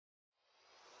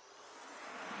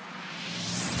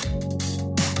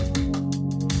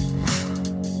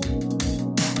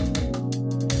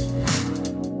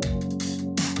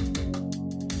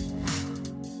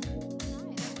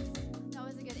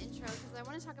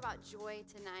about joy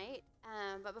tonight.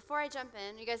 But before I jump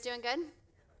in, you guys doing good?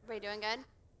 Everybody doing good?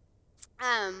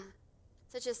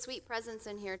 Such a sweet presence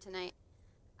in here tonight.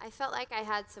 I felt like I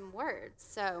had some words.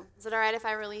 So is it all right if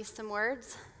I release some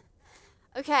words?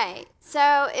 Okay,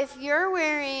 so if you're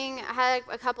wearing, I had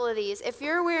a couple of these. If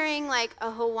you're wearing like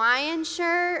a Hawaiian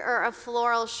shirt or a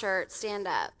floral shirt, stand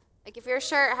up. Like if your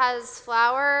shirt has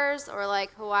flowers or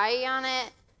like Hawaii on it,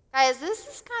 guys, this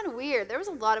is kind of weird. There was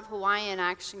a lot of Hawaiian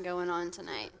action going on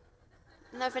tonight.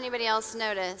 I don't know if anybody else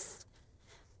noticed.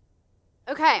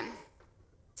 Okay.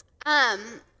 I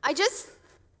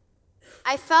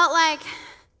felt like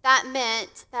that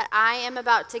meant that I am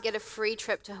about to get a free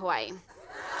trip to Hawaii.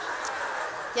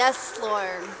 Yes,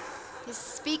 Lord. He's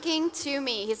speaking to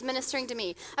me. He's ministering to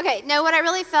me. Okay, no, what I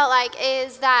really felt like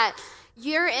is that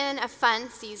you're in a fun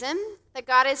season, that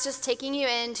God is just taking you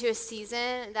into a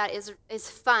season that is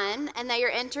fun, and that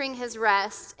you're entering his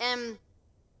rest. And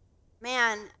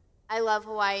man, I love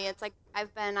Hawaii. It's like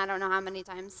I've been, I don't know how many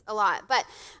times, a lot. But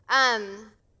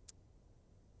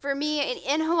for me,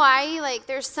 in Hawaii, like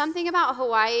there's something about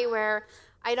Hawaii where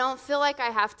I don't feel like I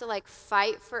have to like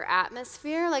fight for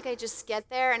atmosphere. Like I just get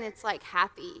there and it's like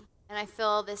happy. And I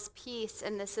feel this peace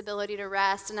and this ability to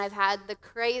rest. And I've had the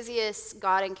craziest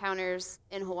God encounters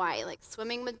in Hawaii, like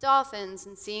swimming with dolphins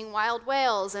and seeing wild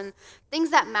whales and things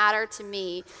that matter to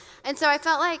me. And so I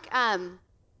felt like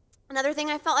another thing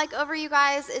I felt like over you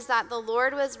guys is that the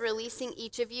Lord was releasing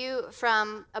each of you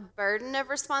from a burden of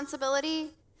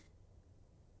responsibility.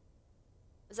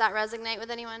 Does that resonate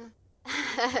with anyone?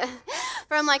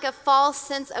 From like a false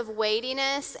sense of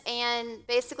weightiness. And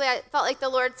basically I felt like the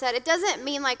Lord said, it doesn't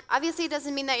mean like, obviously it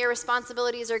doesn't mean that your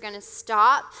responsibilities are going to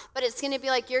stop, but it's going to be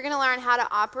like you're going to learn how to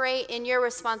operate in your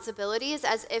responsibilities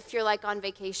as if you're like on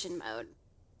vacation mode.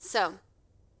 So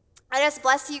I just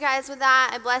bless you guys with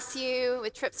that. I bless you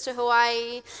with trips to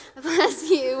Hawaii. I bless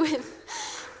you with,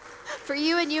 for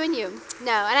you and you and you.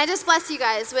 No, and I just bless you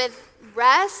guys with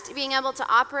rest, being able to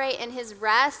operate in his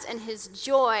rest and his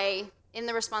joy in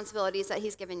the responsibilities that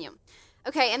he's given you.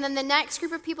 Okay, and then the next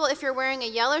group of people, if you're wearing a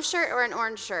yellow shirt or an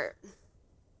orange shirt.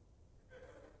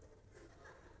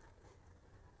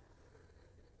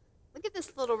 Look at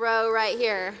this little row right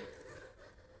here.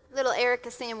 Little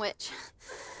Erica sandwich.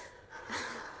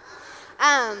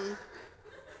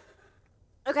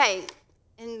 Okay,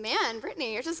 and man,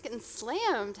 Brittany, you're just getting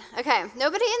slammed. Okay,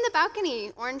 nobody in the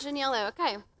balcony, orange and yellow.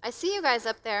 Okay, I see you guys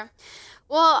up there.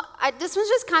 Well, this was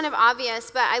just kind of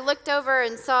obvious, but I looked over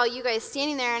and saw you guys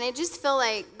standing there, and I just feel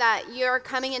like that you're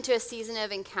coming into a season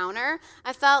of encounter.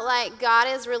 I felt like God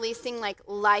is releasing like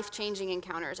life-changing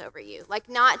encounters over you. Like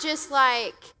not just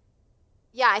like,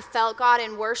 yeah, I felt God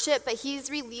in worship, but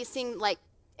he's releasing like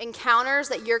encounters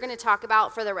that you're going to talk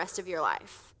about for the rest of your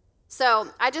life. So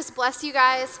I just bless you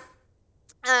guys.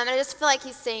 And I just feel like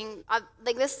he's saying,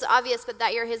 like this is obvious, but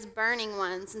that you're his burning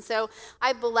ones. And so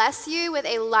I bless you with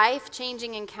a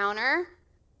life-changing encounter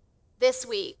this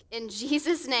week. In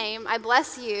Jesus' name, I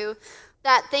bless you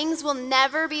that things will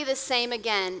never be the same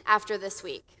again after this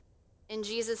week. In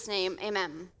Jesus' name,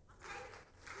 amen.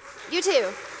 You too.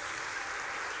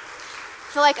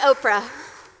 Feel like Oprah.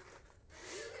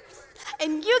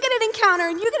 And you get an encounter,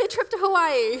 and you get a trip to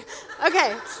Hawaii.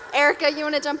 Okay, Erica, you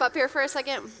want to jump up here for a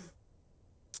second?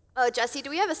 Oh, Jesse, do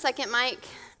we have a second mic?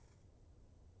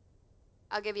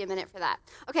 I'll give you a minute for that.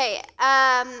 Okay,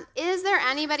 is there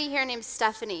anybody here named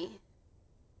Stephanie?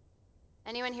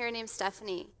 Anyone here named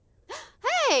Stephanie?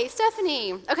 Hey,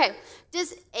 Stephanie. Okay,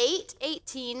 does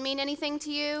 8/18 mean anything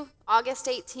to you? August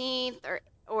 18th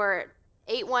or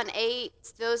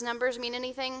 8/18, those numbers mean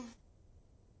anything?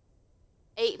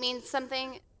 8 means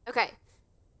something? Okay.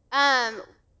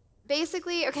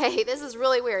 Basically, okay, this is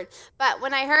really weird, but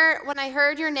when I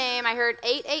heard your name, I heard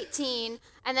 8/18,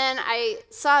 and then I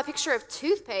saw a picture of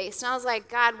toothpaste, and I was like,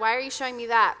 God, why are you showing me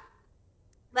that?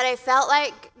 But I felt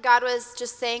like God was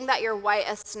just saying that you're white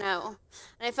as snow,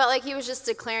 and I felt like he was just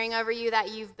declaring over you that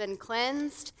you've been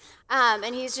cleansed,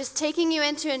 and he's just taking you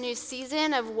into a new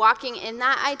season of walking in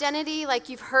that identity, like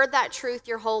you've heard that truth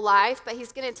your whole life, but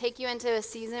he's going to take you into a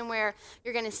season where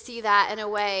you're going to see that in a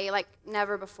way like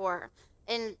never before.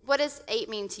 And what does 8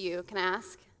 mean to you, can I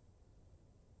ask?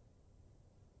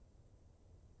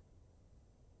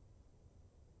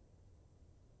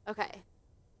 Okay.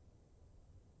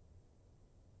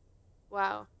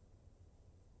 Wow.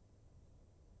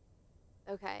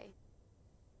 Okay.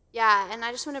 Yeah, and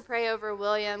I just want to pray over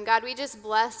William. God, we just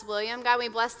bless William. God, we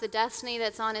bless the destiny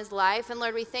that's on his life. And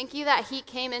Lord, we thank you that he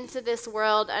came into this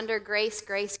world under grace,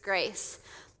 grace, grace.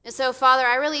 And so, Father,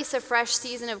 I release a fresh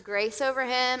season of grace over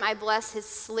him. I bless his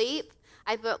sleep.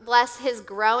 I bless his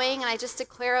growing, and I just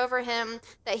declare over him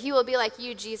that he will be like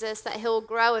you, Jesus, that he'll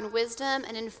grow in wisdom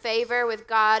and in favor with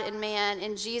God and man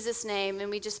in Jesus' name.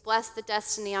 And we just bless the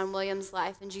destiny on William's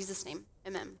life in Jesus' name.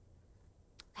 Amen.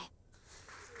 Okay.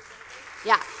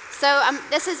 Yeah. So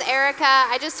this is Erica.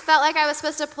 I just felt like I was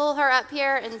supposed to pull her up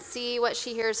here and see what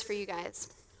she hears for you guys.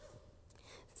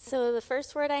 So the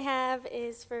first word I have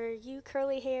is for you,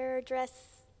 curly hair, dress.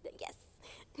 Yes.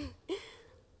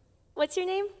 What's your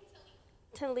name?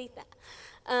 Talitha.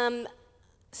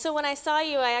 So when I saw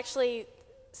you, I actually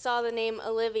saw the name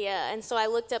Olivia, and so I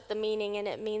looked up the meaning, and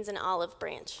it means an olive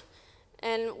branch.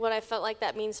 And what I felt like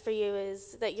that means for you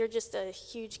is that you're just a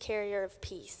huge carrier of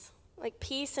peace, like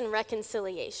peace and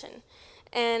reconciliation.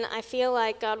 And I feel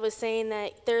like God was saying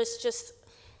that there's just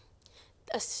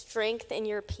a strength in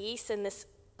your peace and this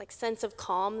like sense of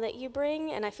calm that you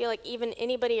bring, and I feel like even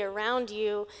anybody around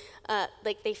you,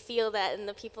 like they feel that, and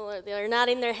the people they're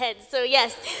nodding their heads. So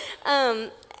yes,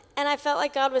 and I felt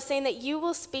like God was saying that you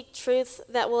will speak truth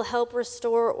that will help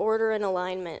restore order and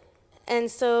alignment.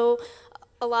 And so,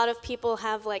 a lot of people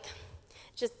have like,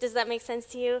 just does that make sense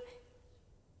to you?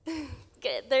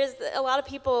 Good. There's a lot of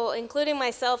people, including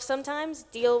myself, sometimes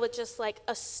deal with just like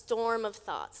a storm of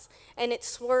thoughts, and it's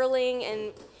swirling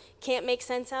and can't make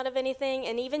sense out of anything,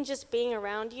 and even just being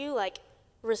around you like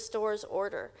restores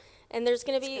order. And there's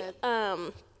going to be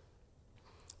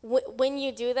when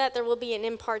you do that, there will be an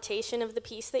impartation of the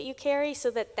peace that you carry,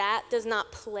 so that does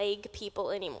not plague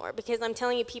people anymore, because I'm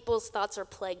telling you, people's thoughts are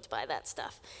plagued by that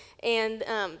stuff, and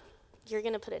you're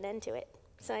going to put an end to it.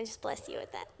 So I just bless you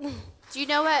with that. Do you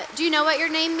know what your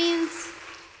name means?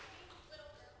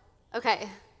 Okay.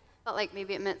 Felt like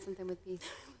maybe it meant something with peace.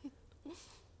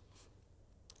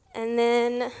 And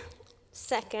then,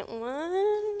 second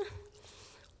one,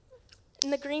 in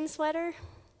the green sweater.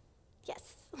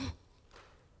 Yes.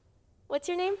 What's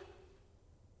your name?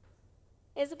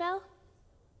 Isabella?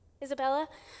 The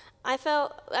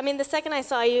second I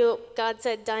saw you, God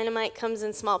said dynamite comes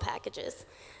in small packages.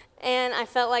 And I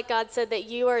felt like God said that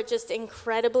you are just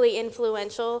incredibly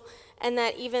influential, and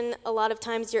that even a lot of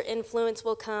times your influence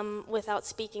will come without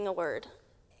speaking a word.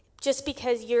 Just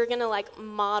because you're going to like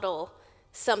model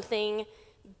something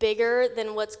bigger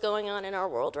than what's going on in our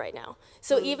world right now.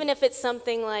 So even if it's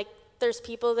something like there's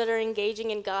people that are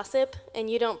engaging in gossip and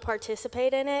you don't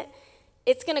participate in it,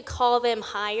 it's going to call them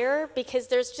higher, because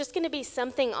there's just going to be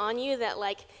something on you that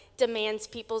like demands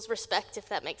people's respect, if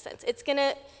that makes sense. It's going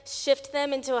to shift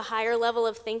them into a higher level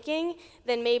of thinking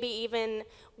than maybe even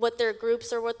what their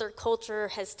groups or what their culture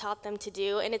has taught them to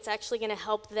do, and it's actually going to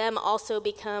help them also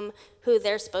become who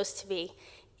they're supposed to be.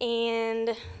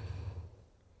 And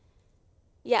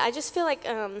yeah, I just feel like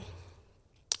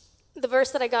the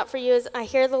verse that I got for you is, I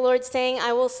hear the Lord saying,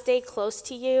 I will stay close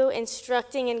to you,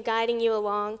 instructing and guiding you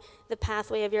along the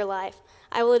pathway of your life.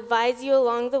 I will advise you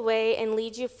along the way and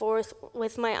lead you forth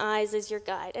with my eyes as your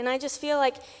guide. And I just feel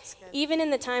like even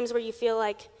in the times where you feel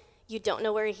like you don't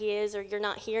know where he is or you're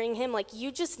not hearing him, like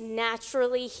you just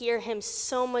naturally hear him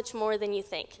so much more than you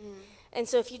think. And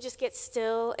so if you just get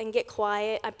still and get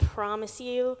quiet, I promise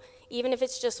you, even if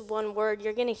it's just one word,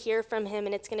 you're going to hear from him,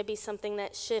 and it's going to be something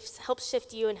that helps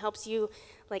shift you and helps you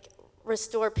like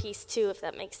restore peace too, if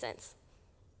that makes sense.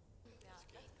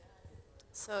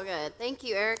 So good. Thank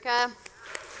you, Erica.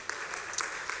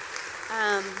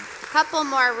 A couple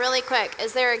more really quick.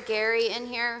 Is there a Gary in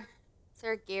here? Is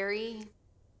there a Gary?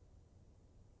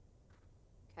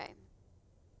 Okay.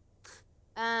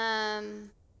 And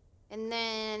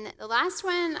then the last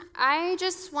one, I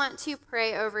just want to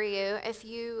pray over you.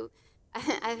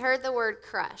 I heard the word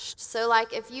crushed. So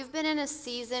like if you've been in a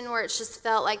season where it's just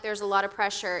felt like there's a lot of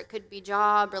pressure, it could be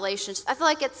job, relationships. I feel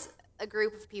like it's a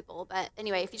group of people. But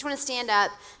anyway, if you just want to stand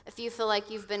up, if you feel like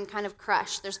you've been kind of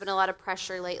crushed, there's been a lot of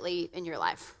pressure lately in your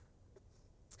life.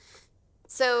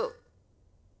 So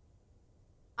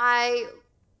I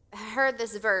heard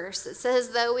this verse. It says,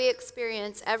 though we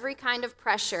experience every kind of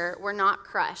pressure, we're not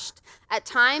crushed. At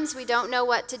times we don't know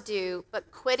what to do,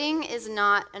 but quitting is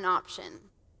not an option.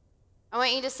 I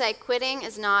want you to say, quitting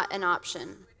is not an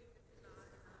option.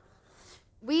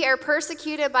 We are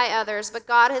persecuted by others, but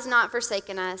God has not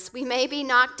forsaken us. We may be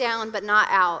knocked down, but not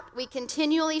out. We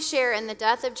continually share in the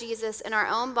death of Jesus in our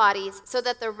own bodies, so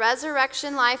that the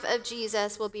resurrection life of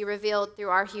Jesus will be revealed through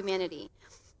our humanity.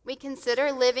 We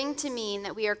consider living to mean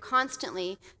that we are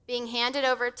constantly being handed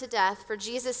over to death for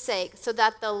Jesus' sake, so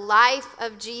that the life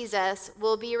of Jesus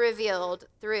will be revealed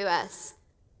through us.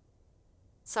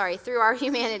 Through our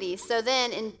humanity. So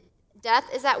then, death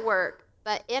is at work,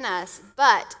 but in us,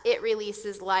 but it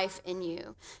releases life in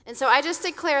you. And so I just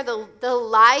declare the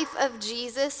life of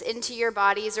Jesus into your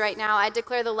bodies right now. I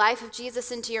declare the life of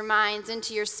Jesus into your minds,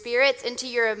 into your spirits, into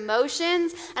your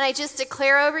emotions. And I just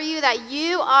declare over you that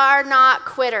you are not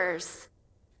quitters.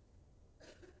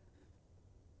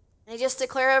 And I just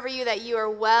declare over you that you are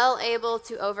well able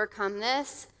to overcome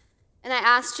this. And I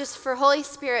ask just for Holy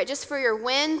Spirit, just for your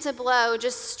wind to blow,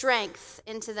 just strength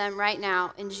into them right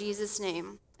now in Jesus'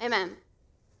 name. Amen.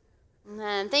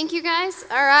 Amen. Thank you, guys.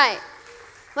 All right,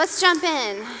 let's jump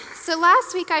in. So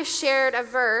last week I shared a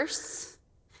verse.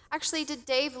 Actually, did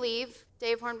Dave leave?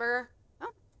 Dave Hornberger? Oh,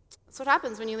 that's what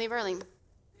happens when you leave early.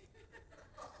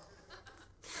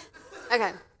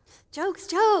 Okay.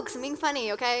 Jokes. I'm being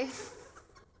funny, okay?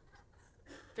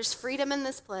 There's freedom in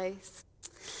this place.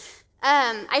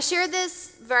 I shared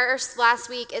this verse last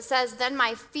week. It says, "Then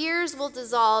my fears will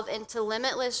dissolve into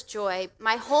limitless joy.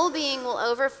 My whole being will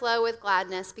overflow with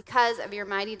gladness because of your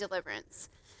mighty deliverance."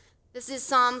 This is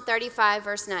Psalm 35,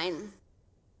 verse 9.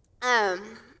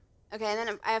 Okay, and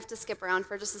then I have to skip around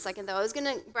for just a second, though. I was going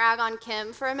to brag on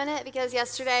Kim for a minute because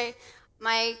yesterday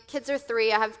my kids are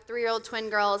 3. I have 3-year-old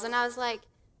twin girls, and I was like,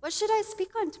 "What should I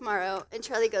speak on tomorrow?" And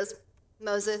Charlie goes,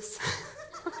 "Moses."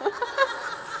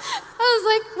 I was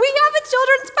like, "We have a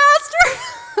children's pastor."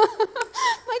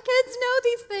 My kids know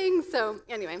these things. So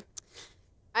anyway,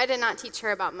 I did not teach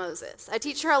her about Moses. I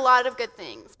teach her a lot of good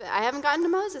things, but I haven't gotten to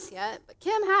Moses yet, but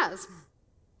Kim has.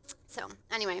 So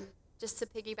anyway, just to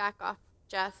piggyback off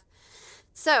Jeff.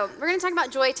 So we're going to talk about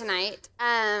joy tonight.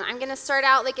 I'm going to start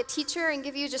out like a teacher and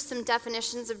give you just some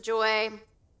definitions of joy,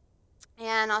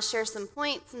 and I'll share some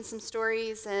points and some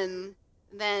stories, and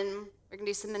then we're going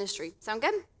to do some ministry. Sound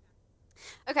good?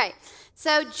 Okay,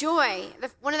 so joy,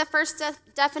 one of the first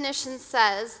definitions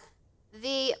says,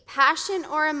 the passion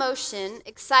or emotion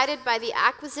excited by the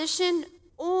acquisition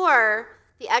or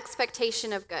the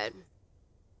expectation of good.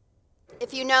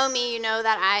 If you know me, you know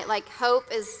that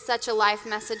hope is such a life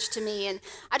message to me, and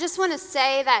I just want to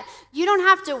say that you don't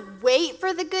have to wait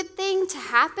for the good thing to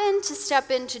happen to step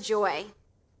into joy.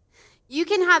 You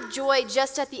can have joy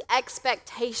just at the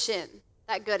expectation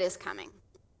that good is coming.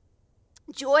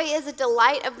 Joy is a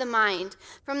delight of the mind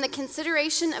from the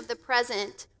consideration of the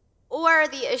present or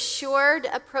the assured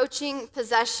approaching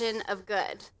possession of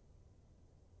good.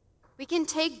 We can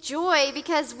take joy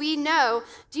because we know.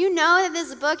 Do you know that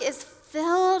this book is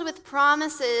filled with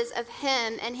promises of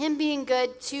Him and Him being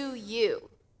good to you?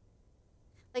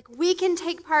 Like, we can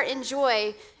take part in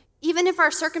joy even if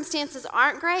our circumstances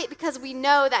aren't great because we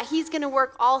know that He's going to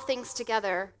work all things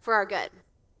together for our good.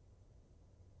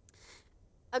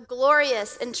 A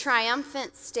glorious and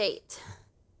triumphant state.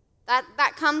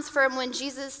 That comes from when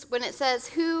it says,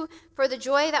 who for the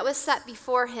joy that was set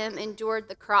before him endured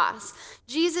the cross.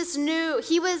 Jesus knew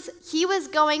he was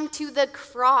going to the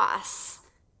cross,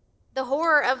 the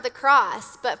horror of the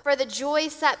cross, but for the joy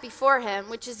set before him,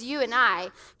 which is you and I,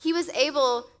 he was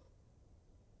able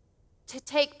to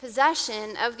take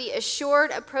possession of the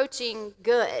assured approaching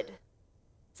good.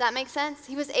 Does that make sense?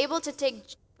 He was able to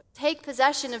take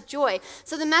possession of joy.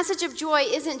 So the message of joy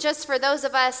isn't just for those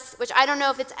of us, which I don't know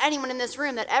if it's anyone in this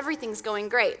room, that everything's going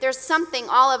great. There's something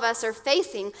all of us are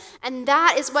facing, and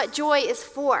that is what joy is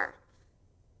for.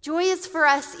 Joy is for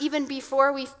us even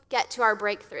before we get to our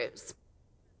breakthroughs.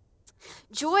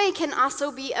 Joy can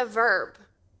also be a verb.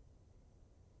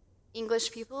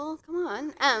 English people, come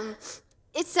on.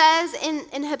 It says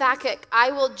in Habakkuk, "I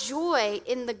will joy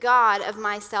in the God of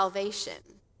my salvation."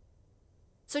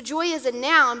 So joy is a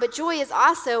noun, but joy is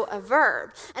also a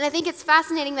verb. And I think it's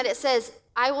fascinating that it says,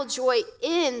 "I will joy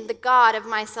in the God of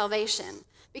my salvation."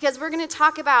 Because we're going to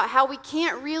talk about how we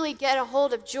can't really get a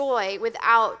hold of joy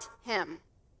without Him.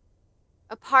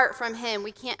 Apart from Him,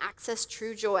 we can't access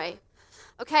true joy.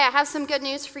 Okay, I have some good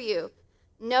news for you.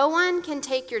 No one can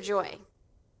take your joy.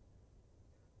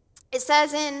 It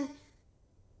says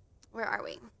where are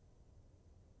we?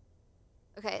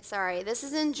 Okay, sorry. This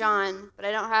is in John, but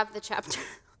I don't have the chapter.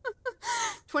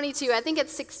 22, I think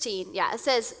it's 16. Yeah, it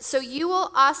says, so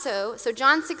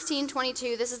John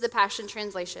 16:22, this is the Passion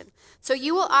Translation. "So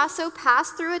you will also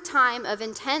pass through a time of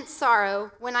intense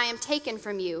sorrow when I am taken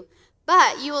from you,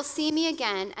 but you will see me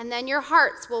again, and then your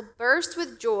hearts will burst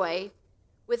with joy,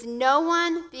 with no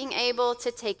one being able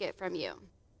to take it from you."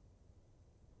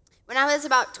 When I was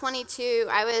about 22,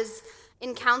 I was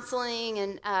in counseling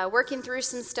and working through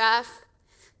some stuff.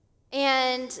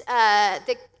 And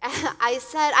I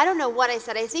said, I don't know what I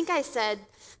said. I think I said,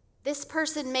 "This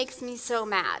person makes me so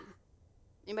mad."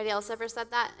 Anybody else ever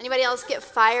said that? Anybody else get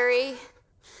fiery?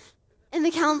 And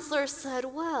the counselor said,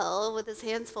 well, with his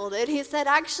hands folded, he said,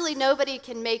 "Actually, nobody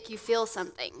can make you feel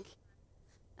something.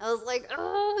 I was like,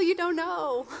 oh, you don't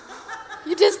know.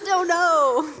 You just don't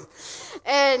know.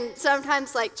 And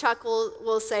sometimes like Chuck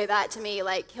will say that to me,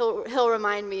 like he'll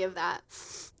remind me of that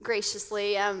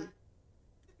graciously.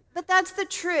 But that's the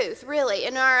truth, really.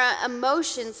 In our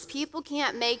emotions, people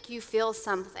can't make you feel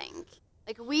something.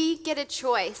 Like we get a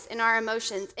choice in our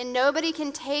emotions, and nobody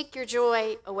can take your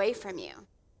joy away from you.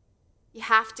 You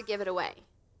have to give it away.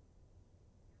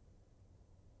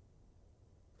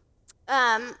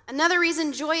 Another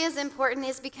reason joy is important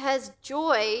is because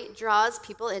joy draws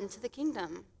people into the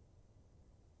kingdom.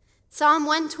 Psalm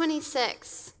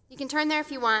 126, you can turn there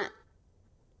if you want.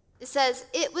 It says,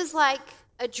 "It was like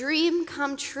a dream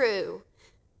come true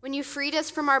when you freed us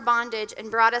from our bondage and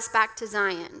brought us back to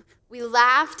Zion. We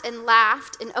laughed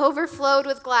and overflowed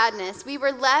with gladness. We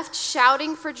were left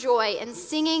shouting for joy and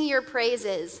singing your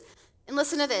praises." And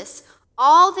listen to this.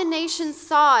 All the nations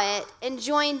saw it and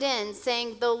joined in,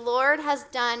 saying, "The Lord has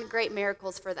done great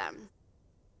miracles for them."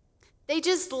 They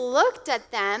just looked at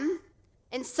them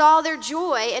and saw their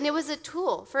joy, and it was a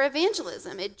tool for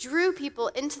evangelism. It drew people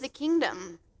into the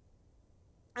kingdom.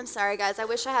 I'm sorry, guys. I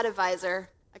wish I had a visor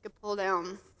I could pull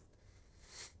down.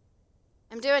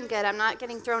 I'm doing good. I'm not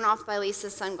getting thrown off by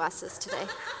Lisa's sunglasses today.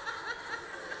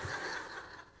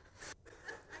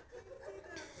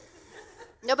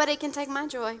 Nobody can take my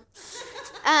joy.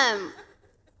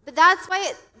 But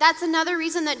that's another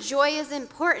reason that joy is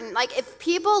important. Like if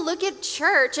people look at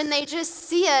church and they just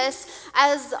see us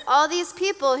as all these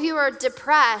people who are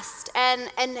depressed and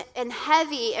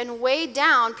heavy and weighed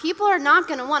down, people are not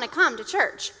going to want to come to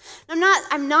church.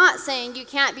 I'm not saying you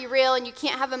can't be real and you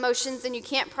can't have emotions and you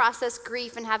can't process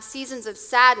grief and have seasons of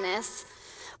sadness,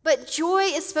 but joy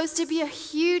is supposed to be a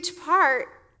huge part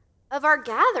of our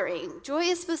gathering. Joy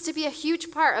is supposed to be a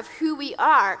huge part of who we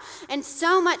are. And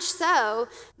so much so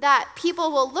that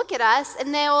people will look at us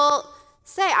and they will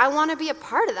say, I want to be a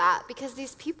part of that because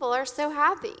these people are so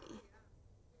happy.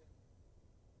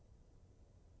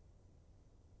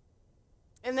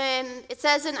 And then it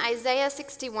says in Isaiah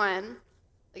 61,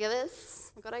 look at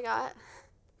this, look what I got.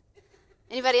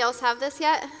 Anybody else have this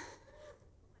yet?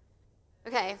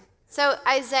 Okay, so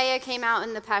Isaiah came out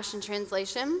in the Passion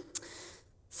Translation.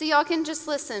 So y'all can just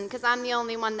listen, because I'm the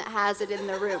only one that has it in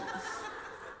the room.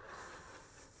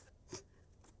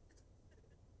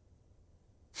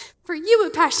 For you, a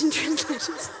Passion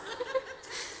Translation.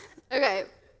 Okay.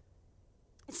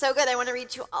 It's so good, I want to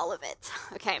read you all of it.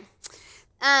 Okay.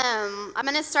 I'm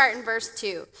going to start in verse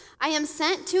 2. I am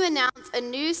sent to announce a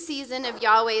new season of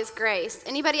Yahweh's grace.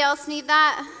 Anybody else need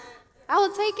that? I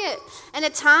will take it. And a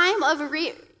time of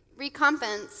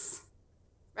recompense.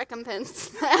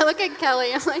 I look at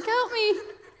Kelly, I'm like, help me.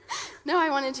 No, I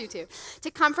wanted you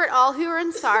to comfort all who are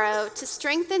in sorrow, to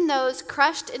strengthen those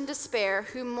crushed in despair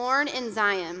who mourn in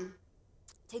Zion,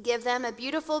 to give them a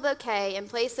beautiful bouquet in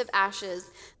place of ashes,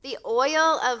 the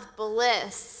oil of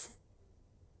bliss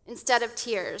instead of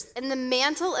tears, and the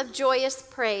mantle of joyous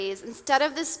praise instead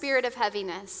of the spirit of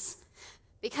heaviness.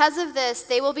 Because of this,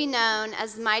 they will be known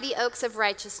as mighty oaks of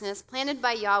righteousness, planted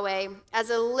by Yahweh, as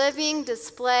a living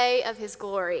display of his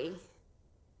glory.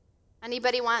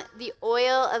 Anybody want the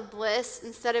oil of bliss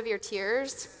instead of your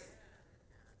tears?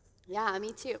 Yeah,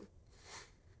 me too.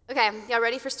 Okay, y'all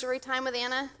ready for story time with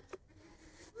Anna?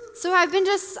 So I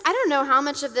don't know how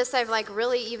much of this I've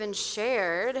really even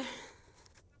shared.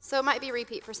 So it might be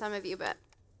repeat for some of you, but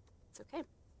it's okay.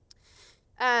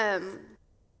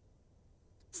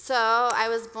 So I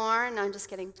was born, no, I'm just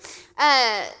kidding.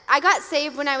 I got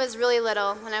saved when I was really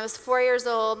little. When I was 4 years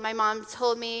old, my mom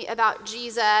told me about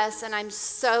Jesus, and I'm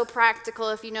so practical,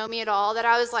 if you know me at all, that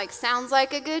I was like, sounds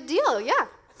like a good deal. Yeah,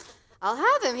 I'll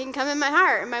have him. He can come in my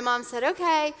heart. And my mom said,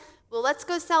 okay, well, let's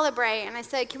go celebrate. And I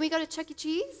said, can we go to Chuck E.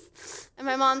 Cheese? And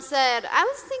my mom said, I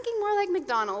was thinking more like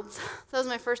McDonald's. So that was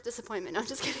my first disappointment. No, I'm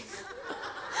just kidding.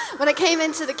 When I came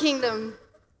into the kingdom.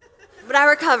 But I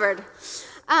recovered.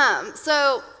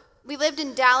 So we lived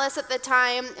in Dallas at the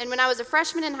time, and when I was a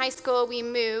freshman in high school, we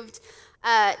moved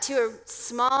to a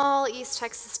small East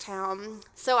Texas town.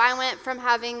 So I went from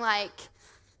having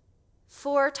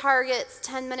 4 Targets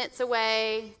 10 minutes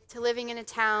away to living in a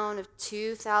town of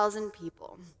 2,000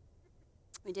 people.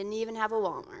 We didn't even have a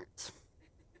Walmart.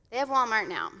 They have Walmart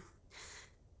now,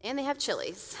 and they have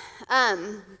Chili's.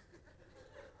 There's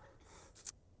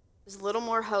a little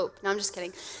more hope. No, I'm just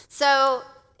kidding. So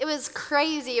it was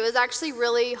crazy. It was actually a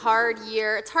really hard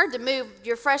year. It's hard to move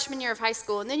your freshman year of high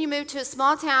school, and then you move to a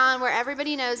small town where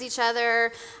everybody knows each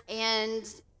other, and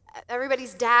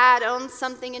everybody's dad owns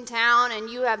something in town, and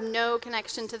you have no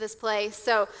connection to this place.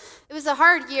 So it was a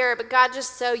hard year, but God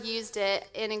just so used it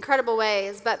in incredible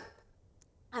ways. But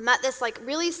I met this like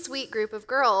really sweet group of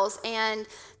girls, and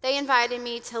they invited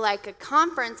me to like a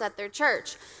conference at their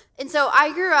church. And so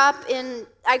I grew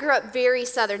up very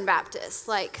Southern Baptist,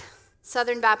 like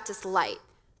Southern Baptist light.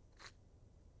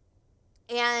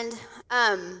 And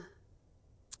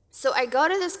so I go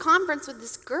to this conference with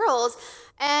these girls,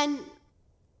 and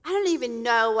I don't even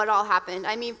know what all happened.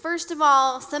 I mean, first of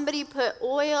all, somebody put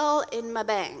oil in my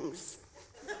bangs.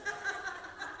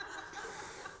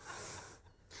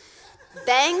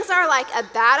 Bangs are like a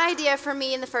bad idea for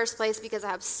me in the first place because I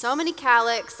have so many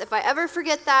calyx. If I ever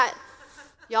forget that,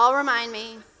 y'all remind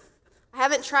me. I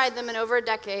haven't tried them in over a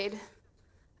decade.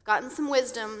 Gotten some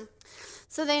wisdom.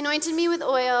 So they anointed me with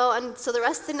oil, and so the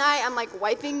rest of the night I'm like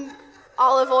wiping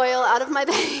olive oil out of my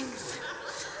bangs.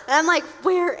 And I'm like,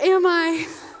 where am I?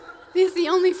 These are the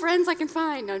only friends I can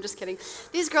find. No, I'm just kidding.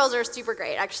 These girls are super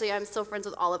great. Actually, I'm still friends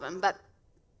with all of them.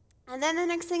 And then the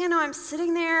next thing I know, I'm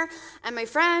sitting there, and my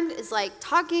friend is like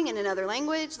talking in another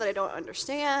language that I don't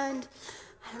understand.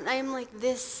 And I'm like,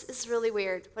 this is really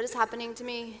weird. What is happening to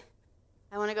me?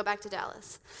 I want to go back to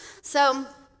Dallas. So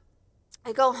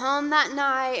I go home that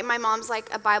night, and my mom's like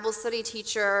a Bible study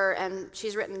teacher, and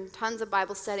she's written tons of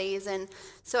Bible studies. And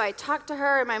so I talked to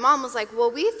her, and my mom was like,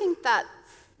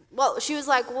 she was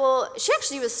like, she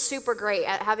actually was super great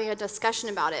at having a discussion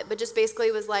about it, but just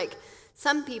basically was like,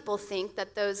 some people think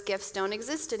that those gifts don't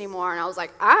exist anymore. And I was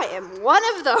like, I am one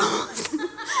of those.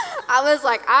 I was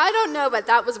like, I don't know, but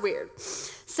that was weird.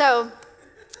 So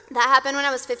that happened when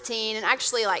I was 15, and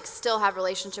actually like still have a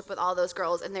relationship with all those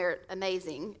girls, and they're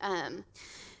amazing.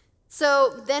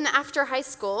 So then after high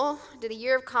school, did a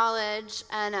year of college,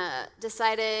 and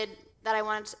decided that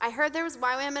I heard there was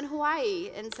YWAM in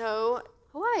Hawaii, and so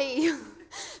Hawaii.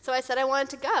 So I said I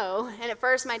wanted to go, and at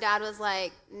first my dad was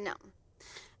like, no.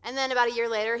 And then about a year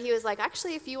later, he was like,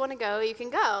 actually, if you want to go, you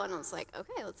can go. And I was like,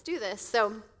 okay, let's do this.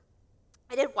 So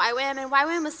I did YWAM, and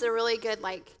YWAM was a really good,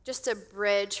 like, just a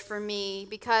bridge for me,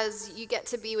 because you get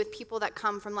to be with people that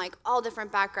come from, like, all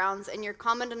different backgrounds, and your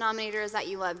common denominator is that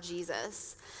you love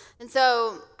Jesus. And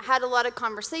so I had a lot of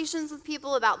conversations with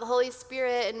people about the Holy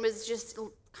Spirit, and was just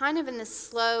kind of in this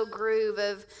slow groove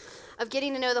of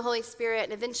getting to know the Holy Spirit,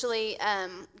 and eventually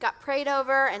got prayed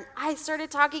over, and I started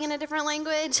talking in a different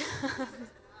language.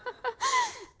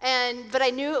 But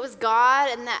I knew it was God,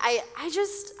 and that I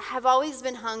just have always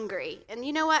been hungry. And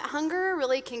you know what? Hunger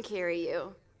really can carry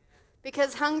you.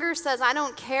 Because hunger says, I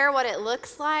don't care what it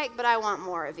looks like, but I want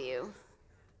more of you.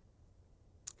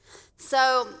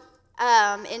 So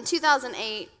in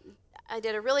 2008, I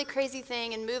did a really crazy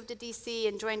thing and moved to D.C.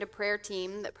 and joined a prayer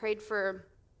team that prayed for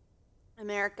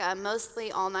America,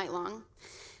 mostly all night long.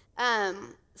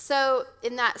 So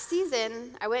in that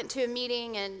season, I went to a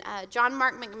meeting, and John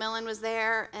Mark McMillan was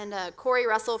there, and Corey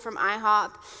Russell from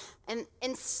IHOP, and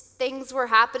things were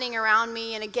happening around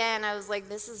me, and again, I was like,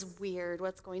 this is weird,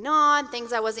 what's going on,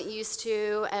 things I wasn't used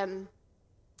to.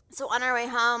 So on our way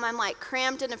home, I'm like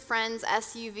cramped in a friend's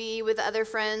SUV with other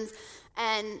friends,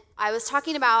 and I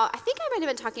think I might have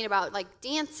been talking about like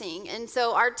dancing. And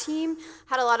so our team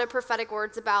had a lot of prophetic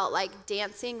words about like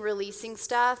dancing, releasing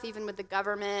stuff, even with the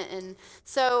government. And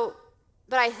so,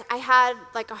 but I had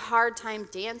like a hard time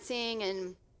dancing,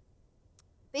 and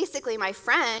basically my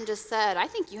friend just said, I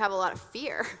think you have a lot of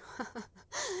fear.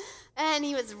 And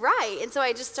he was right. And so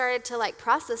I just started to like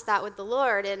process that with the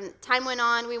Lord. And time went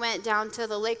on. We went down to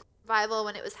the Lake Revival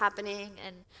when it was happening,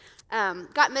 and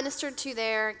got ministered to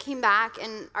there, came back,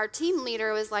 and our team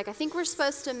leader was like, I think we're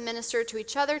supposed to minister to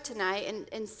each other tonight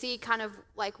and see kind of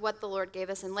like what the Lord gave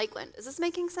us in Lakeland. Is this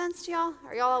making sense to y'all?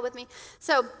 Are y'all all with me?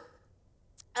 So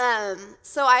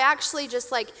I actually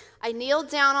just like, I kneeled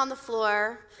down on the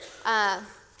floor,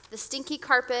 the stinky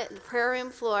carpet, the prayer room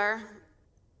floor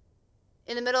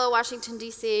in the middle of Washington,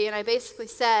 D.C., and I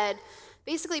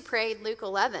basically prayed Luke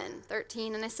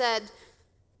 11:13, and I said,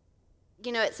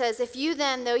 it says, if you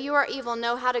then, though you are evil,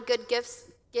 know how to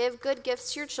give good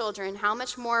gifts to your children, how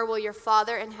much more will your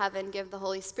Father in heaven give the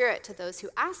Holy Spirit to those who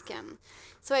ask him?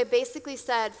 So I basically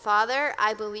said, Father,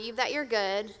 I believe that you're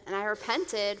good, and I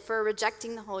repented for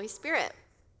rejecting the Holy Spirit.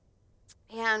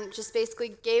 And just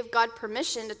basically gave God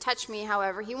permission to touch me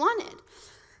however he wanted.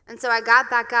 And so I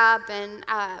got back up, and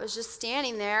I was just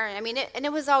standing there. I mean,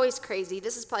 it was always crazy.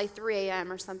 This is probably 3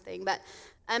 a.m. or something,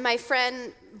 and my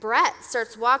friend Brett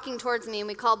starts walking towards me, and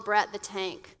we called Brett the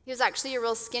Tank. He was actually a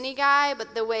real skinny guy,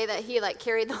 but the way that he like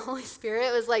carried the Holy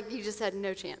Spirit was like you just had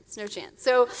no chance.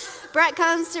 So Brett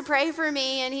comes to pray for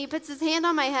me, and he puts his hand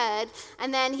on my head,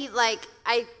 and then he like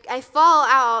I fall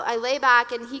out, I lay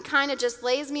back, and he kind of just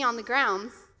lays me on the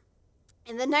ground.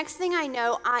 And the next thing I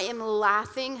know, I am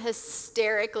laughing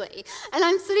hysterically. And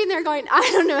I'm sitting there going, I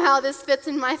don't know how this fits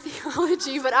in my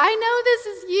theology, but I know this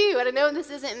is you, and I know this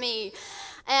isn't me.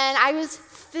 And I was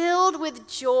filled with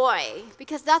joy,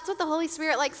 because that's what the Holy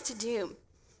Spirit likes to do.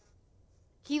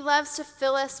 He loves to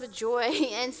fill us with joy.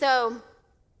 And so,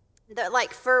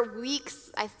 for weeks,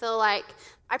 I feel like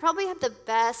I probably had the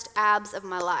best abs of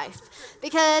my life,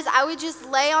 because I would just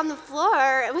lay on the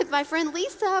floor with my friend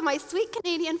Lisa, my sweet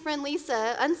Canadian friend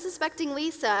Lisa, unsuspecting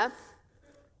Lisa,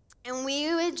 and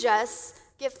we would just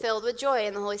get filled with joy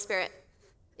in the Holy Spirit.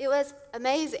 It was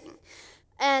amazing.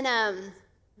 And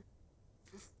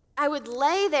I would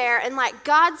lay there, and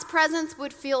God's presence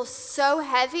would feel so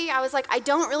heavy. I was like, I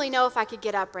don't really know if I could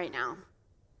get up right now.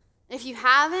 And if you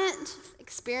haven't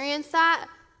experienced that,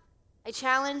 I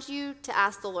challenge you to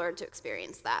ask the Lord to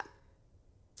experience that.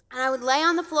 And I would lay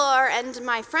on the floor, and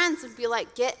my friends would be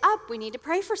like, get up, we need to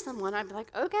pray for someone. I'd be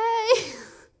like, okay.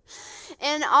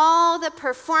 And all the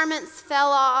performance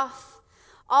fell off,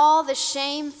 all the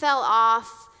shame fell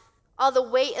off, all the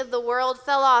weight of the world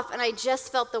fell off, and I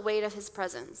just felt the weight of his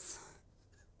presence.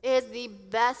 It is the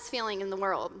best feeling in the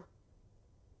world.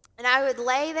 And I would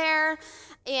lay there,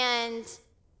 and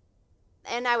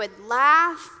I would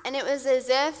laugh, and it was as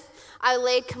if I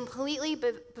laid completely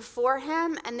before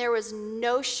him, and there was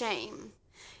no shame.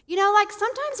 You know,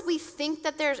 sometimes we think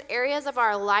that there's areas of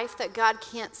our life that God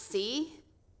can't see.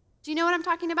 Do you know what I'm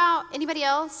talking about? Anybody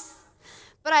else?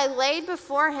 But I laid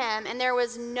before him, and there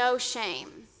was no shame.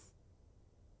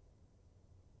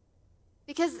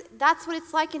 Because that's what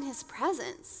it's like in his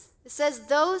presence. It says,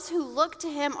 those who look to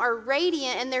him are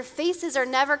radiant, and their faces are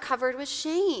never covered with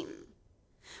shame.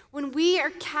 When we are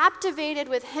captivated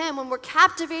with him, when we're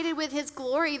captivated with his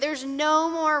glory, there's no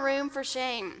more room for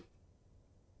shame.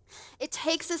 It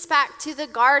takes us back to the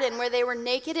garden where they were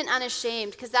naked and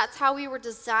unashamed, because that's how we were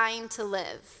designed to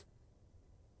live,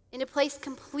 in a place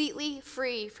completely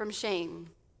free from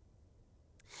shame.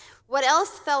 What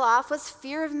else fell off was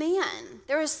fear of man.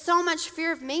 There was so much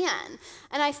fear of man,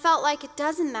 and I felt like it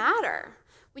doesn't matter.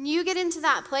 When you get into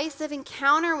that place of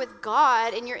encounter with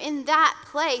God and you're in that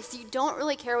place, you don't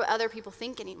really care what other people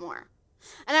think anymore.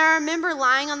 And I remember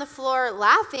lying on the floor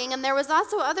laughing, and there was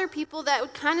also other people that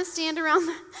would kind of stand around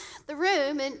the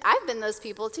room, and I've been those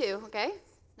people too, okay?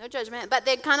 No judgment, but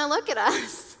they'd kind of look at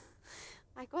us.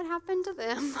 Like, what happened to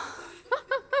them?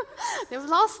 They've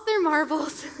lost their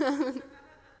marbles.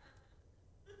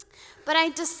 But I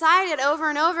decided over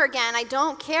and over again, I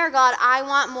don't care, God, I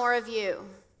want more of you.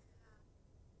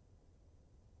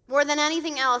 More than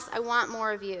anything else, I want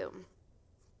more of you.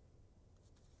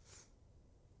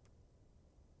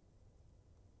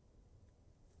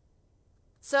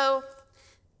 So,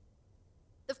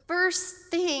 the first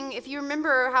thing, if you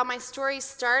remember how my story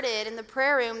started in the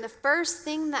prayer room, the first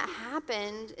thing that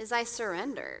happened is I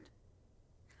surrendered.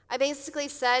 I basically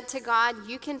said to God,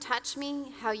 you can touch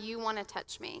me how you want to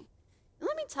touch me. And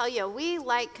let me tell you, we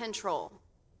like control.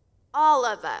 All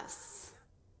of us.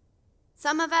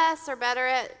 Some of us are better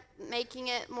at making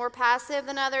it more passive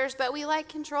than others, but we like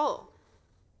control.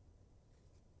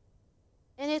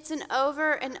 And it's an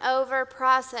over and over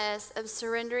process of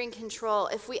surrendering control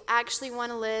if we actually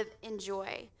want to live in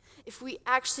joy, if we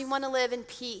actually want to live in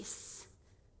peace.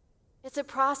 It's a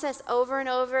process over and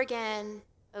over again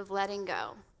of letting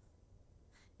go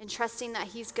and trusting that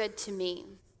he's good to me.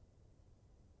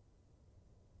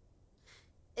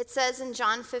 It says in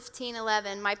John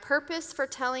 15:11, my purpose for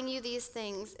telling you these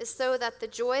things is so that the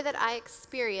joy that I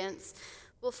experience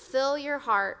will fill your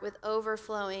heart with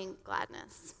overflowing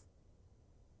gladness.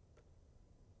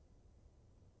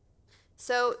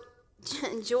 So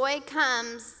joy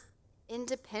comes in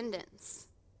dependence.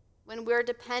 When we're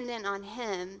dependent on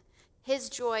him, his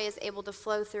joy is able to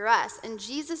flow through us. And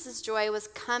Jesus' joy was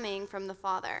coming from the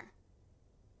Father.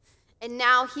 And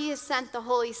now he has sent the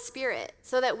Holy Spirit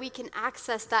so that we can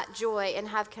access that joy and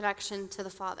have connection to the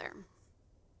Father.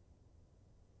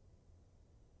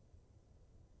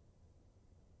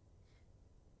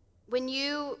 When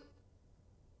you,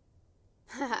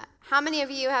 how many of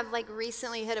you have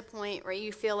recently hit a point where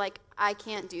you feel like, I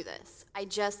can't do this. I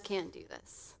just can't do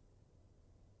this?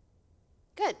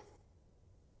 Good.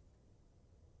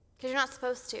 Because you're not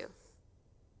supposed to.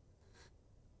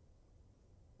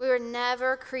 We were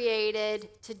never created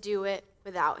to do it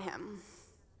without him.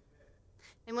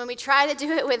 And when we try to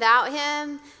do it without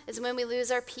him is when we lose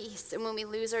our peace and when we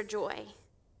lose our joy.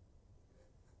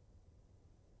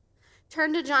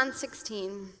 Turn to John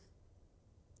 16.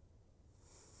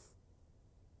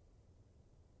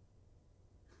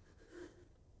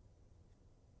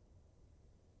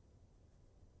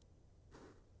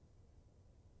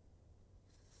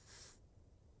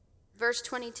 verse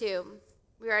 22.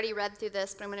 We already read through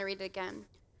this, but I'm going to read it again.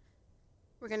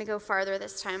 We're going to go farther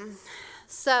this time.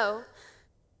 So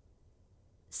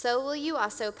will you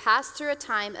also pass through a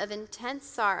time of intense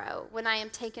sorrow when I am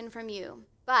taken from you.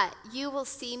 But you will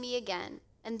see me again,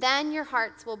 and then your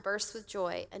hearts will burst with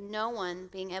joy, and no one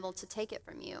being able to take it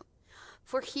from you.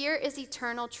 For here is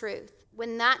eternal truth.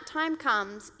 When that time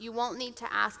comes, you won't need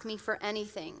to ask me for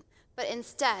anything, but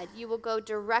instead you will go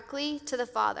directly to the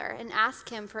Father and ask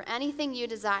him for anything you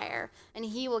desire, and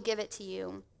he will give it to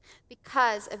you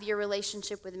because of your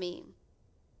relationship with me.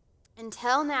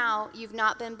 Until now, you've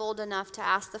not been bold enough to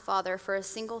ask the Father for a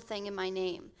single thing in my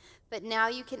name, but now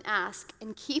you can ask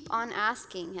and keep on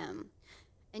asking him,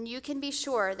 and you can be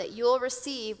sure that you'll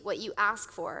receive what you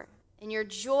ask for, and your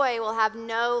joy will have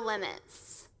no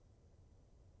limits.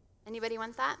 Anybody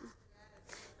want that?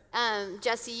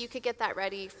 Jesse, you could get that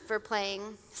ready for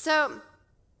playing. So,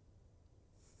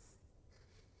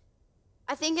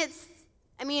 I think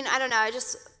I don't know,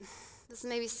 this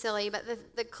may be silly, but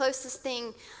the closest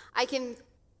thing I can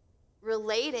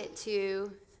relate it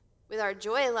to with our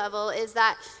joy level is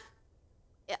that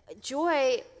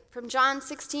joy from John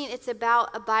 16, it's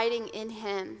about abiding in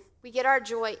him. We get our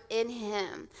joy in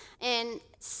him. And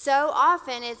so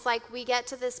often it's like we get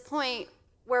to this point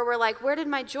where we're like, where did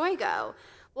my joy go?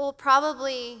 Well,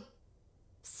 probably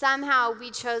somehow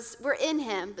we're in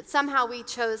him, but somehow we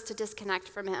chose to disconnect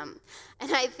from him.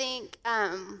 And I think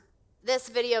this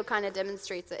video kind of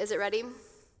demonstrates it. Is it ready?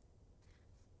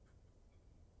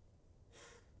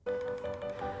 I'm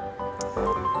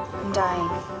dying.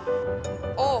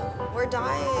 Oh, we're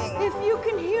dying. If you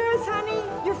can hear us, honey,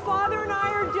 your father and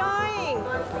I are dying.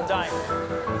 I'm dying.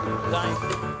 I'm dying.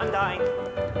 I'm dying.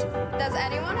 Does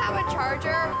anyone have a charger?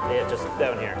 Yeah, just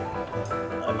down here.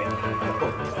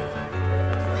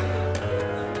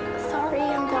 Sorry,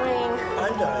 I'm dying.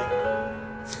 I'm dying.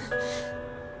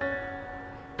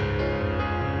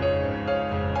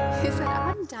 He said,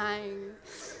 I'm dying.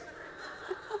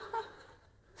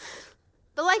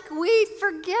 But we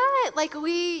forget,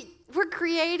 we're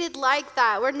created like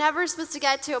that. We're never supposed to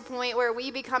get to a point where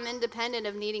we become independent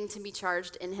of needing to be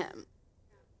charged in him.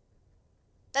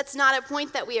 That's not a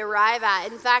point that we arrive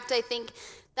at. In fact, I think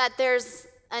that there's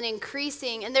an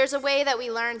increasing, and there's a way that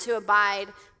we learn to abide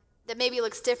that maybe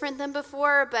looks different than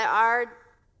before, but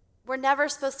we're never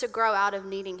supposed to grow out of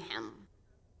needing him.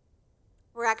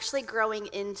 We're actually growing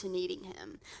into needing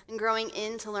him and growing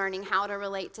into learning how to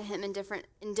relate to him in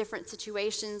different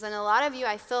situations. And a lot of you,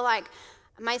 I feel like,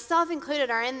 myself included,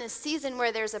 are in this season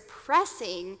where there's a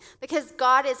pressing because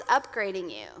God is upgrading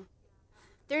you.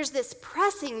 There's this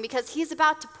pressing because he's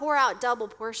about to pour out double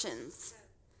portions.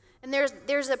 And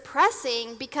there's a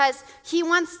pressing because he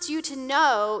wants you to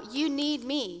know you need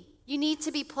me. You need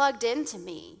to be plugged into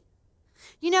me.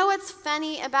 You know what's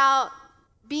funny about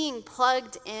being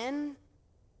plugged in?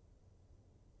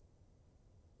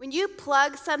 When you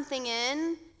plug something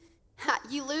in,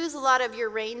 you lose a lot of your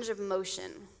range of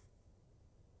motion.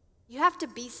 You have to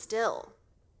be still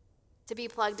to be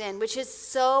plugged in, which is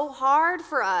so hard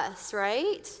for us,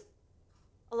 right?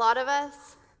 A lot of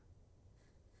us.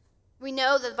 We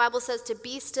know that the Bible says to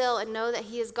be still and know that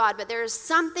he is God, but there is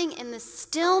something in the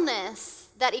stillness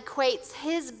that equates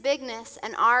his bigness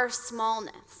and our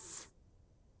smallness.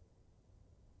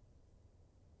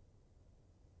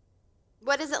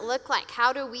 What does it look like?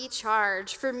 How do we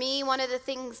charge? For me, one of the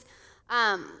things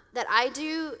that I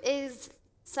do is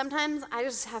sometimes I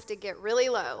just have to get really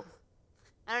low.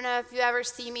 I don't know if you ever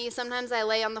see me. Sometimes I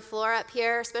lay on the floor up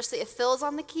here, especially if Phil's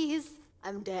on the keys.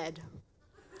 I'm dead.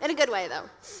 In a good way, though.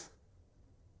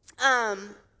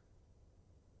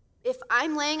 If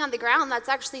I'm laying on the ground, that's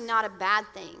actually not a bad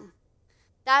thing.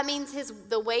 That means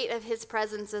the weight of his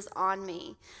presence is on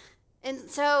me. And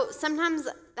so sometimes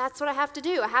that's what I have to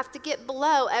do. I have to get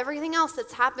below everything else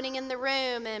that's happening in the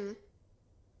room and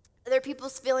other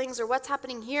people's feelings or what's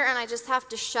happening here, and I just have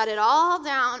to shut it all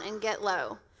down and get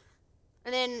low.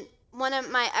 And then one of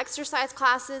my exercise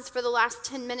classes for the last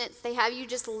 10 minutes, they have you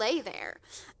just lay there.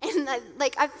 And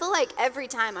I feel like every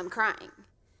time I'm crying.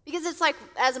 Because it's like,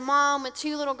 as a mom with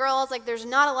 2 little girls, there's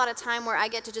not a lot of time where I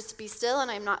get to just be still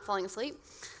and I'm not falling asleep.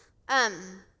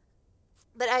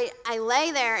 But I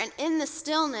lay there, and in the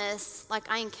stillness,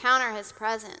 I encounter his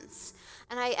presence,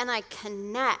 and I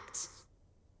connect.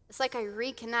 It's like I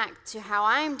reconnect to how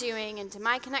I'm doing and to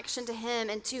my connection to him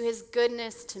and to his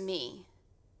goodness to me.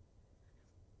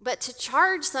 But to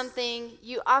charge something,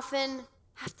 you often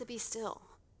have to be still.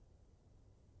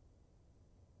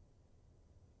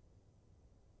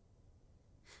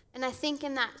 And I think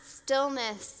in that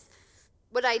stillness,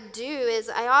 what I do is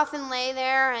I often lay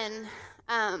there and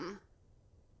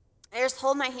I just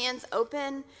hold my hands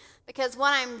open because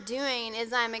what I'm doing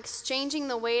is I'm exchanging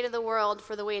the weight of the world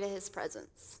for the weight of his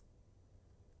presence.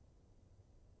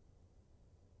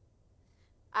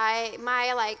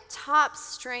 My top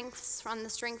strengths from the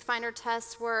Strength Finder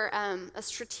test were a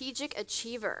strategic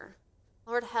achiever.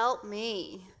 Lord, help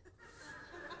me.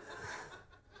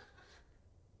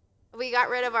 We got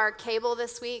rid of our cable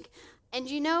this week. And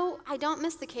I don't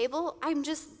miss the cable.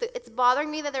 It's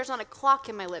bothering me that there's not a clock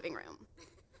in my living room.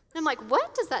 And I'm like,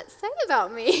 what does that say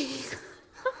about me?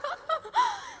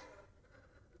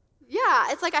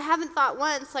 Yeah, it's like I haven't thought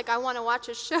once, I want to watch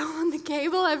a show on the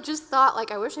cable. I've just thought,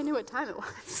 I wish I knew what time it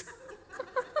was.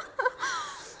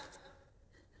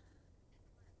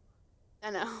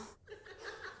 I know.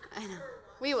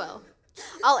 We will.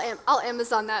 I'll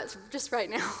Amazon that just right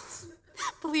now.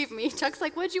 Believe me. Chuck's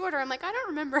like, what'd you order? I'm like, I don't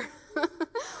remember. I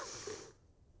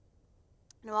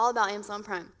know all about Amazon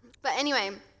Prime. But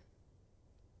anyway,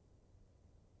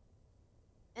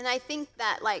 and I think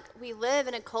that we live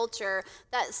in a culture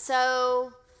that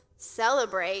so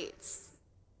celebrates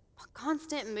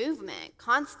constant movement,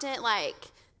 constant I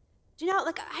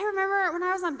remember when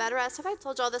I was on bed rest, have I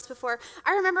told y'all this before?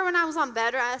 I remember when I was on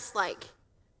bed rest, I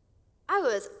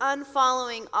was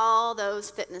unfollowing all those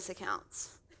fitness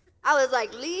accounts. I was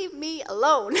like, leave me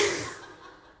alone.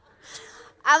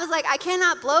 I was like, I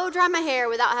cannot blow dry my hair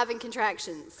without having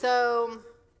contractions. So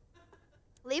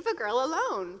leave a girl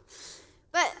alone.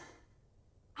 But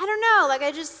I don't know,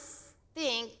 I just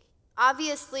think,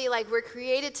 obviously, we're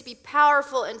created to be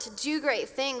powerful and to do great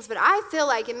things, but I feel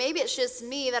and maybe it's just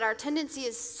me, that our tendency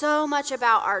is so much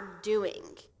about our doing.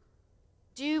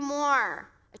 Do more,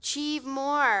 achieve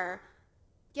more,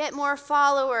 get more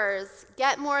followers,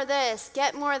 get more this,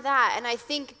 get more that. And I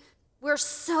think we're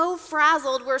so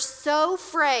frazzled, we're so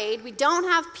afraid, we don't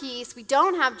have peace, we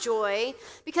don't have joy,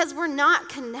 because we're not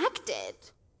connected.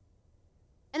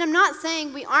 And I'm not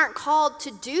saying we aren't called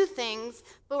to do things,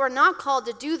 but we're not called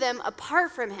to do them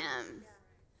apart from him.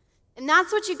 And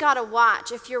that's what you got to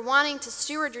watch if you're wanting to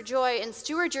steward your joy and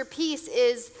steward your peace,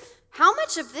 is how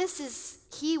much of this is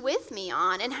he with me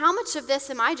on, and how much of this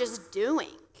am I just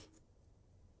doing?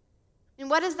 And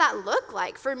what does that look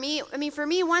like? For me,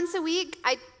 once a week,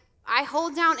 I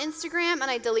hold down Instagram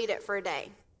and I delete it for a day.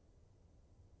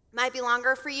 Might be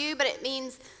longer for you, but it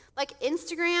means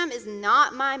Instagram is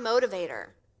not my motivator.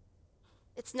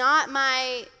 It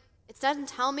doesn't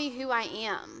tell me who I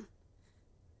am.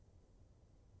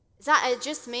 Is that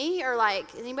just me or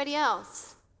anybody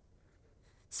else?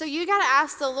 So you got to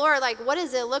ask the Lord, what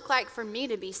does it look like for me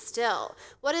to be still?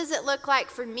 What does it look like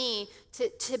for me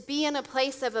to be in a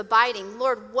place of abiding?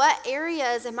 Lord, what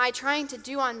areas am I trying to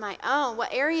do on my own?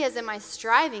 What areas am I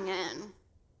striving in?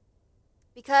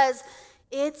 Because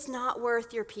it's not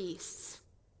worth your peace.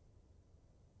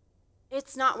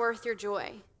 It's not worth your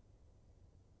joy.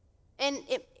 And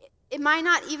it might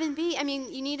not even be,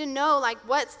 you need to know,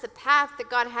 what's the path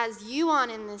that God has you on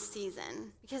in this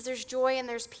season, because there's joy and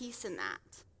there's peace in that.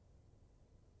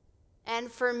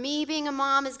 And for me, being a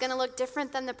mom is going to look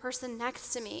different than the person next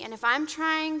to me. And if I'm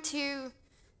trying to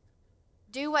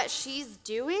do what she's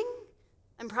doing,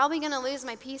 I'm probably going to lose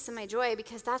my peace and my joy,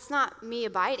 because that's not me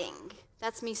abiding.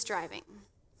 That's me striving.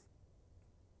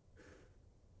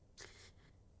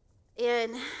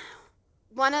 And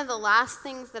one of the last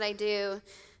things that I do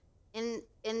in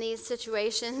these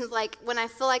situations, when I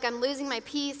feel like I'm losing my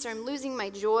peace or I'm losing my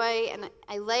joy, and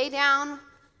I lay down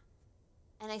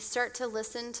and I start to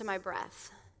listen to my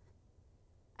breath.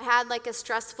 I had a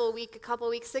stressful week a couple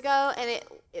weeks ago, and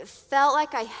it felt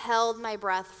like I held my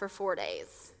breath for 4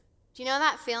 days. Do you know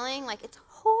that feeling? It's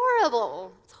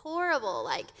horrible. It's horrible.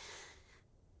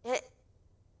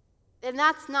 And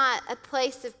that's not a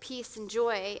place of peace and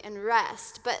joy and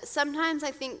rest. But sometimes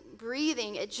I think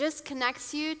breathing, it just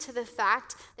connects you to the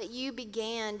fact that you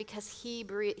began because he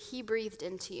breathed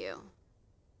into you.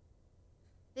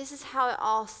 This is how it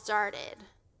all started.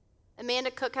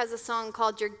 Amanda Cook has a song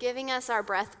called "You're Giving Us Our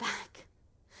Breath Back."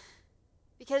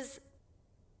 Because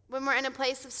when we're in a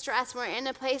place of stress, when we're in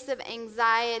a place of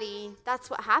anxiety, that's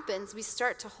what happens. We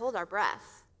start to hold our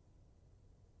breath.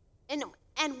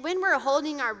 And when we're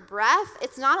holding our breath,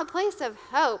 it's not a place of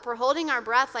hope. We're holding our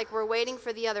breath like we're waiting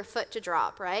for the other foot to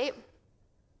drop, right?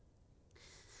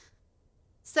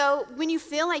 So when you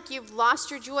feel like you've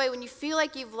lost your joy, when you feel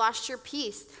like you've lost your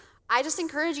peace, I just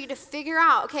encourage you to figure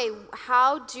out, okay,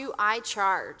 how do I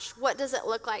charge? What does it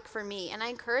look like for me? And I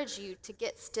encourage you to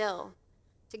get still,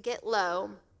 to get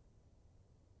low,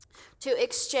 to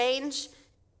exchange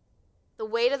the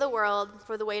weight of the world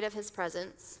for the weight of his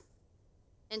presence,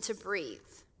 and to breathe.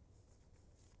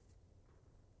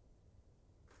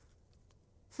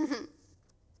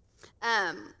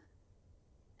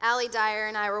 Allie Dyer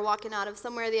and I were walking out of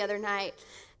somewhere the other night,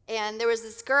 and there was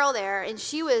this girl there, and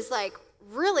she was like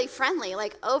really friendly,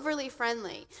 like overly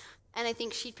friendly. And I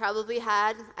think she'd probably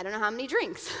had, I don't know how many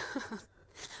drinks.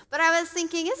 But I was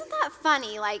thinking, isn't that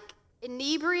funny? Like,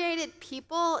 inebriated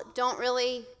people don't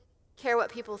really care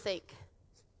what people think.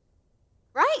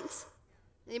 Right?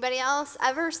 Anybody else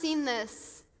ever seen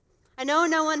this? I know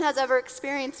no one has ever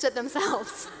experienced it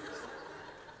themselves.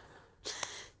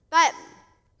 But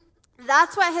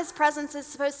that's what his presence is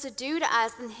supposed to do to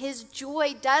us, and his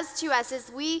joy does to us,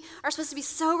 is we are supposed to be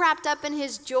so wrapped up in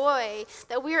his joy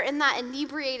that we are in that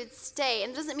inebriated state.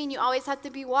 And it doesn't mean you always have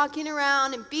to be walking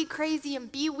around and be crazy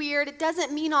and be weird. It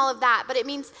doesn't mean all of that, but it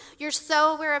means you're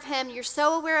so aware of him, you're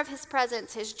so aware of his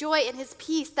presence, his joy, and his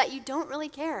peace that you don't really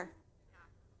care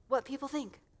what people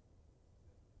think.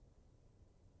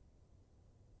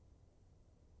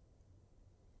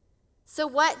 So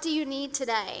what do you need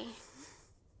today?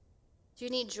 Do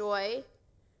you need joy?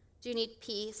 Do you need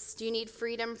peace? Do you need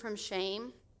freedom from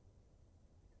shame?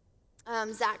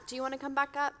 Zach, do you want to come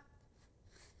back up?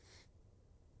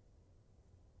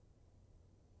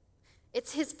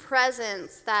 It's his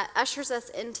presence that ushers us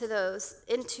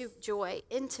into joy,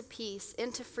 into peace,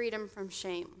 into freedom from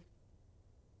shame.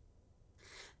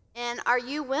 And are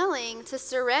you willing to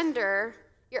surrender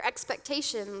your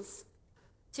expectations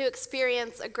to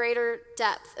experience a greater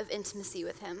depth of intimacy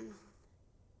with him?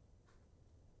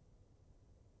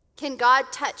 Can God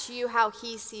touch you how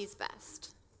he sees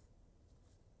best?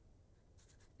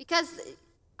 Because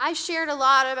I shared a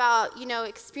lot about,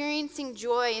 experiencing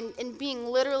joy and being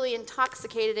literally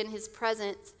intoxicated in his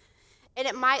presence. And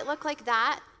it might look like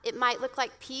that. It might look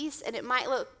like peace. And it might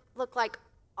look like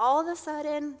all of a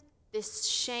sudden this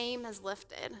shame has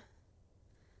lifted.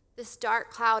 This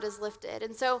dark cloud is lifted.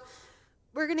 And so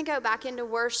we're going to go back into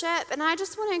worship. And I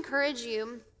just want to encourage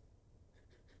you.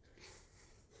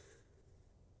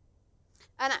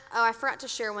 And I forgot to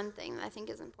share one thing that I think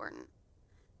is important.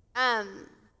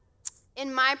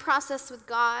 In my process with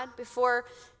God, before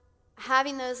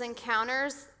having those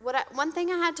encounters, one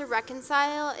thing I had to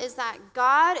reconcile is that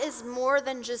God is more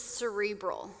than just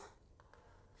cerebral.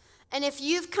 And if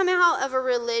you've come out of a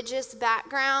religious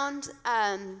background,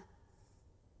 in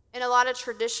a lot of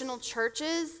traditional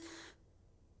churches,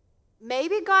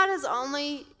 maybe God is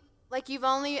you've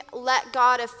only let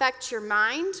God affect your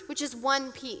mind, which is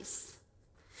one piece.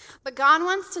 But God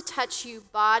wants to touch you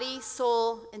body,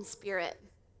 soul, and spirit.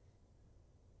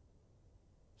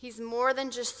 He's more than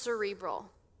just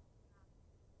cerebral.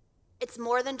 It's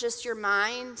more than just your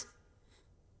mind.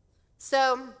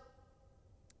 So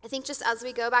I think just as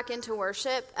we go back into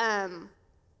worship, I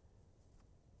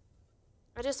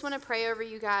just want to pray over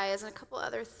you guys and a couple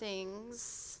other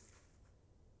things.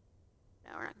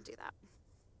 No, we're not going to do that.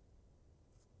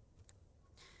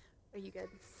 Are you good?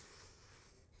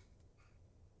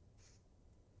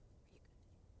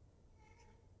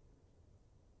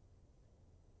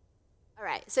 All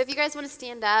right, so if you guys want to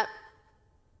stand up.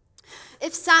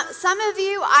 If some of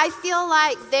you, I feel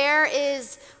like there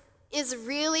is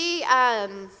really,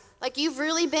 like you've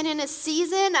really been in a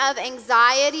season of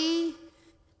anxiety,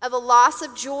 of a loss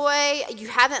of joy. You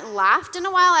haven't laughed in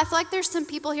a while. I feel like there's some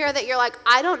people here that you're like,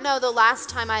 I don't know the last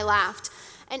time I laughed.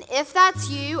 And if that's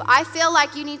you, I feel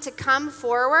like you need to come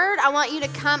forward. I want you to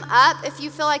come up if you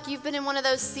feel like you've been in one of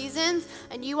those seasons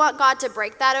and you want God to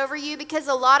break that over you, because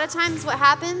a lot of times what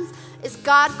happens is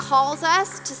God calls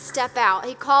us to step out.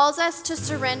 He calls us to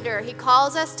surrender. He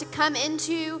calls us to come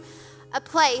into a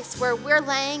place where we're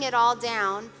laying it all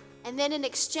down, and then in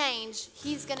exchange,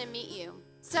 he's going to meet you.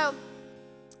 So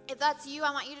if that's you,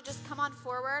 I want you to just come on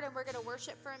forward, and we're going to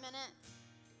worship for a minute.